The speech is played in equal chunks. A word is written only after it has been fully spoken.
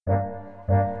Falar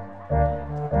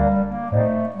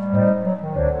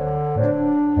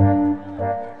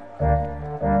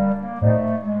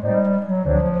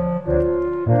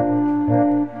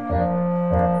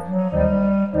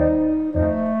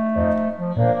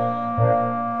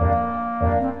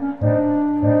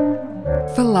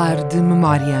de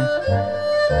memória.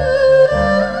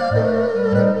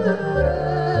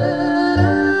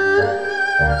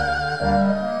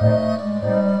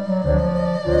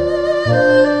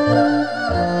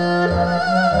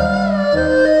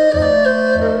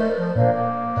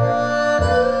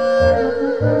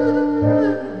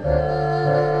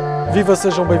 Viva,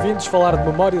 sejam bem-vindos. Falar de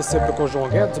memória sempre com João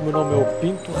Guedes. O meu nome é Hugo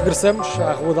Pinto. Regressamos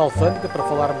à Rua da Alfândega para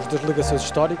falarmos das ligações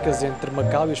históricas entre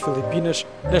Macau e as Filipinas.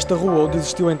 Nesta rua, onde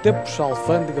existiu em tempos a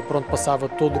Alfândega, por onde passava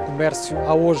todo o comércio,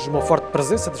 há hoje uma forte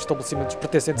presença de estabelecimentos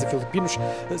pertencentes a filipinos.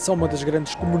 São uma das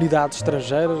grandes comunidades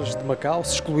estrangeiras de Macau.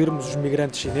 Se excluirmos os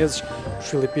migrantes chineses, os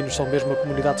filipinos são mesmo a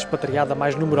comunidade expatriada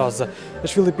mais numerosa.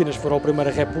 As Filipinas foram a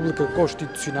primeira república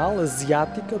constitucional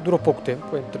asiática, durou pouco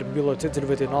tempo, entre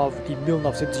 1899 e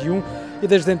 1901, e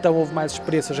desde então houve mais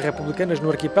experiências republicanas no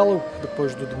arquipélago,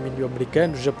 depois do domínio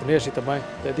americano, japonês e também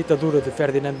da ditadura de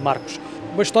Ferdinand Marcos.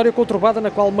 Uma história conturbada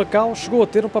na qual Macau chegou a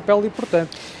ter um papel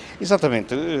importante.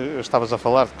 Exatamente, estavas a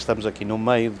falar de que estamos aqui no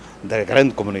meio da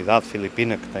grande comunidade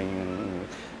filipina, que tem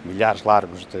milhares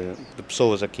largos de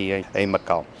pessoas aqui em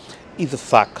Macau. E de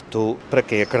facto, para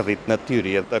quem acredita na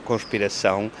teoria da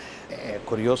conspiração, é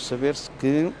curioso saber-se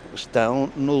que estão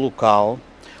no local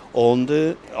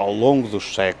onde, ao longo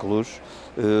dos séculos,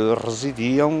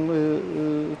 residiam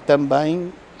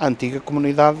também a antiga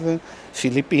comunidade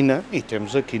filipina. E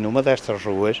temos aqui numa destas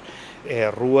ruas, é a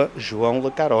Rua João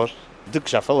Le Carros, de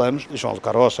que já falamos. João Le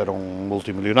Carros era um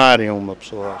multimilionário, uma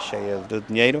pessoa cheia de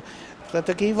dinheiro.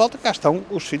 Portanto, aqui em volta cá estão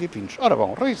os filipinos. Ora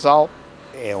bom, Rizal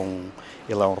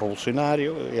ele é um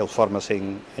revolucionário, ele forma-se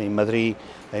em Madrid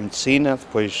em medicina,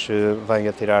 depois vem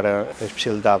a tirar a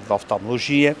especialidade de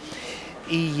oftalmologia.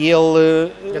 E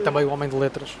ele... É também um homem de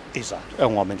letras. Exato, é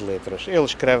um homem de letras. Ele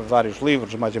escreve vários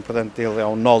livros, o mais importante dele é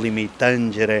o Noli Me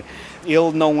Tangere.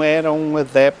 Ele não era um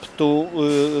adepto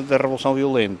da Revolução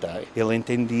Violenta. Ele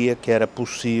entendia que era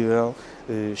possível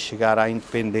chegar à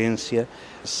independência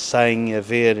sem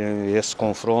haver esse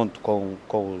confronto com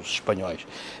os espanhóis.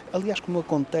 Aliás, como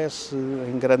acontece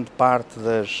em grande parte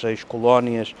das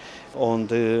ex-colónias,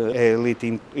 onde a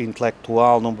elite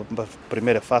intelectual, numa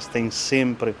primeira fase, tem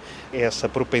sempre essa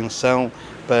propensão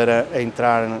para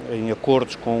entrar em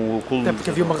acordos com o colonizador. Até porque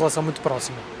havia uma relação muito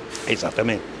próxima.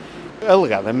 Exatamente.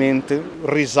 Alegadamente,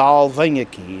 Rizal vem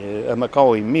aqui a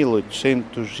Macau em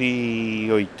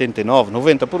 1889,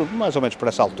 90, mais ou menos por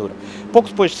essa altura, pouco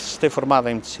depois de se ter formado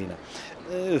em medicina.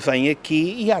 Vem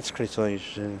aqui e há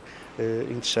descrições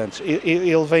interessantes.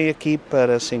 Ele vem aqui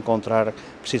para se encontrar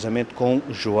precisamente com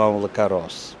João Le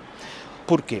Carros.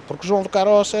 Porquê? Porque João Le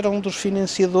Carros era um dos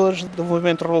financiadores do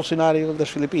movimento revolucionário das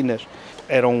Filipinas.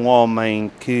 Era um homem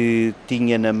que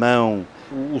tinha na mão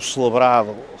o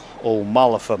celebrado ou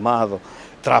mal afamado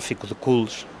tráfico de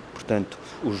coolies, portanto,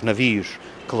 os navios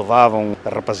que levavam a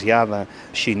rapaziada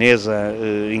chinesa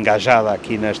engajada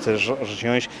aqui nestas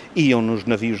regiões, iam nos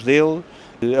navios dele,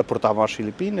 aportavam às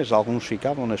Filipinas, alguns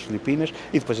ficavam nas Filipinas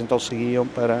e depois então seguiam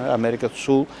para a América do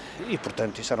Sul e,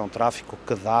 portanto, isso era um tráfico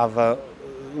que dava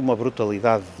uma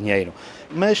brutalidade de dinheiro.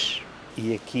 Mas,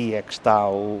 e aqui é que está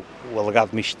o alegado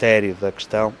mistério da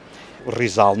questão, o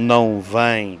Rizal não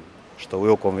vem, estou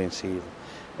eu convencido,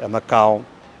 a Macau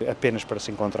apenas para se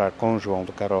encontrar com João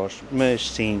Le Carros, mas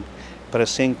sim para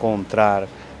se encontrar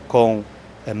com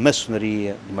a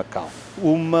maçonaria de Macau.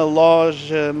 Uma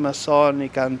loja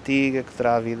maçónica antiga que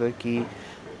terá havido aqui,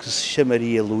 que se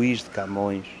chamaria Luís de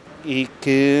Camões e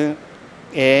que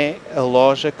é a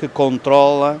loja que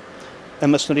controla a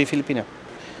maçonaria filipina.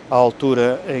 À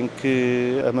altura em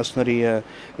que a maçonaria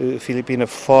filipina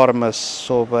forma-se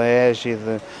sob a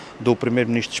égide do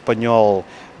primeiro-ministro espanhol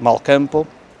Malcampo,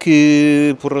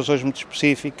 que por razões muito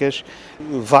específicas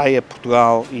vai a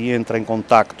Portugal e entra em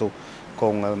contacto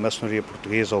com a maçonaria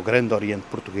portuguesa, ou Grande Oriente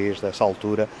Português dessa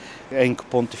altura, em que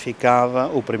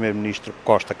pontificava o primeiro-ministro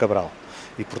Costa Cabral.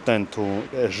 E, portanto,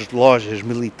 as lojas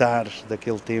militares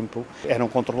daquele tempo eram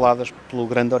controladas pelo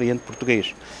Grande Oriente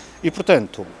Português. E,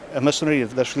 portanto, a maçonaria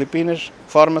das Filipinas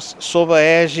forma-se sob a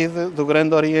égide do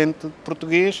Grande Oriente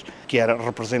Português, que era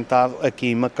representado aqui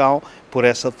em Macau por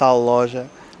essa tal loja.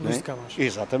 Luís de Camões.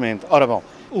 Exatamente. Ora bom,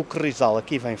 o que Rizal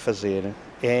aqui vem fazer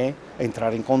é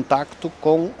entrar em contacto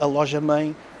com a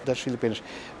loja-mãe das Filipinas.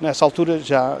 Nessa altura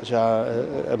já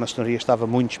a maçonaria estava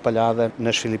muito espalhada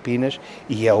nas Filipinas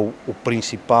e é o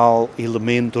principal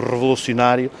elemento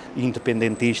revolucionário e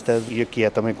independentista, e aqui é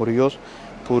também curioso,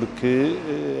 porque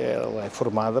ela é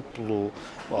formada pelo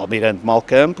almirante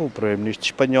Malcampo, o primeiro-ministro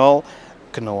espanhol,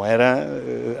 que não era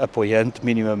apoiante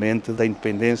minimamente da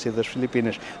independência das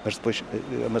Filipinas, mas depois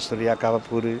a maçonaria acaba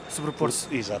por sobrepor-se.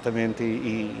 Exatamente,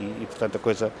 e portanto a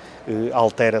coisa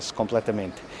altera-se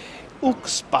completamente. O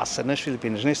que se passa nas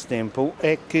Filipinas nesse tempo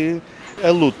é que a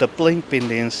luta pela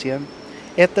independência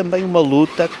é também uma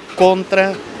luta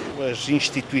contra as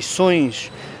instituições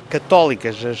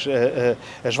católicas,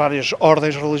 as várias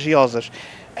ordens religiosas.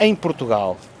 Em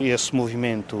Portugal, esse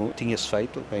movimento tinha-se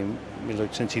feito em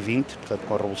 1820, portanto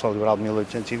com a Revolução Liberal de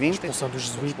 1820. Expulsão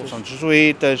dos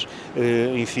jesuítas,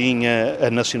 enfim, a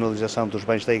nacionalização dos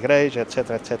bens da Igreja,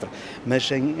 etc, etc. Mas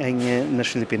nas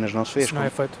Filipinas não se fez,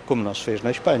 como não se fez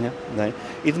na Espanha. Não é?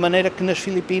 E de maneira que nas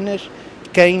Filipinas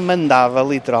quem mandava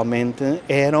literalmente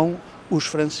eram os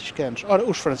franciscanos. Ora,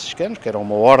 os franciscanos, que eram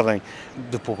uma ordem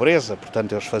de pobreza,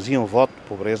 portanto eles faziam voto de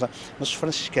pobreza, mas os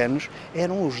franciscanos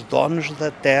eram os donos da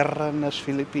terra nas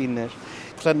Filipinas.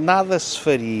 Portanto, nada se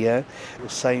faria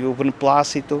sem o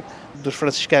beneplácito dos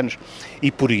franciscanos.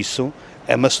 E por isso,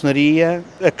 a maçonaria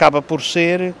acaba por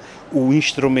ser o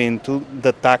instrumento de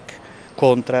ataque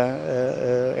contra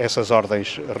essas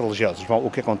ordens religiosas. Bom, o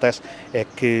que acontece é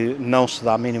que não se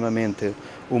dá minimamente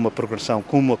uma progressão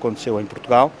como aconteceu em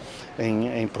Portugal.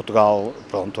 Em Portugal,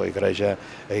 pronto, a Igreja,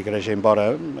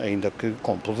 embora ainda que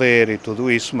com poder e tudo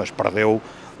isso, mas perdeu,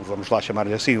 vamos lá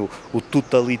chamar-lhe assim, o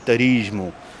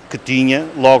totalitarismo que tinha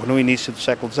logo no início do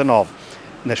século XIX.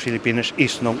 Nas Filipinas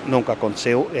isso nunca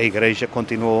aconteceu, a Igreja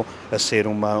continuou a ser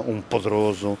um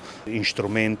poderoso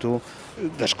instrumento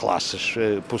das classes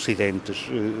possidentes,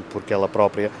 porque ela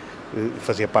própria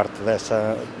fazia parte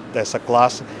dessa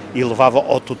classe e levava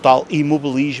ao total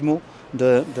imobilismo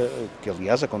que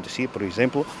aliás acontecia, por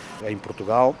exemplo, em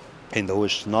Portugal. Ainda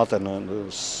hoje se nota,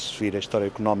 se vir a história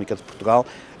económica de Portugal,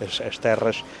 as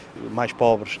terras mais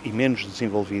pobres e menos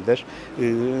desenvolvidas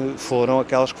foram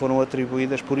aquelas que foram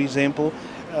atribuídas, por exemplo,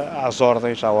 às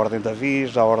ordens, à Ordem da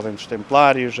Viz, à Ordem dos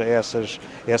Templários, a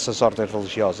essas ordens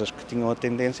religiosas que tinham a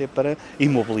tendência para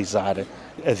imobilizar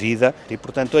a vida e,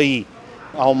 portanto, aí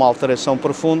há uma alteração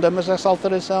profunda, mas essa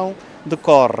alteração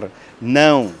decorre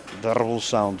não da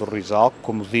Revolução do Rizal,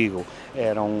 como digo,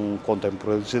 era um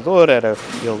contemporaneizador,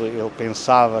 ele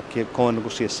pensava que com a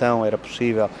negociação era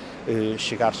possível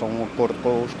chegar-se a um acordo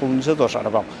com os colonizadores. Ora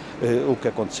bom, o que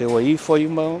aconteceu aí foi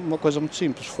uma coisa muito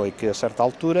simples, foi que a certa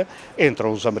altura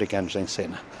entram os americanos em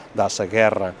cena. Dá-se a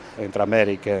guerra entre a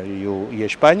América e a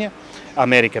Espanha, a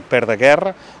América perde a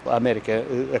guerra, a América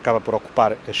acaba por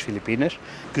ocupar as Filipinas,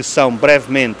 que são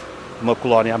brevemente uma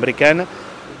colónia americana,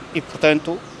 e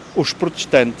portanto os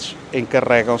protestantes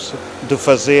encarregam-se de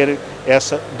fazer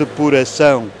essa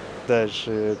depuração das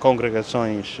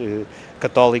congregações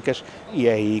católicas e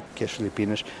é aí que as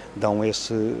Filipinas dão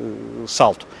esse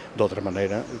salto. De outra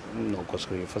maneira, não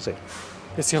conseguiriam fazer.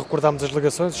 Assim recordamos as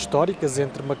ligações históricas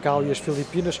entre Macau e as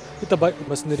Filipinas e também a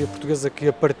maçonaria portuguesa que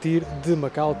a partir de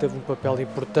Macau teve um papel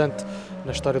importante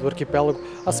na história do arquipélago,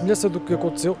 à semelhança do que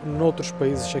aconteceu noutros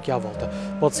países aqui à volta.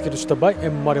 Pode seguir-nos também em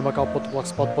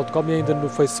memoriamacau.blogspot.com e ainda no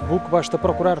Facebook, basta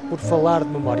procurar por Falar de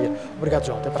Memória. Obrigado,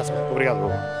 João. Até para a semana. Obrigado,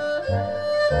 Hugo.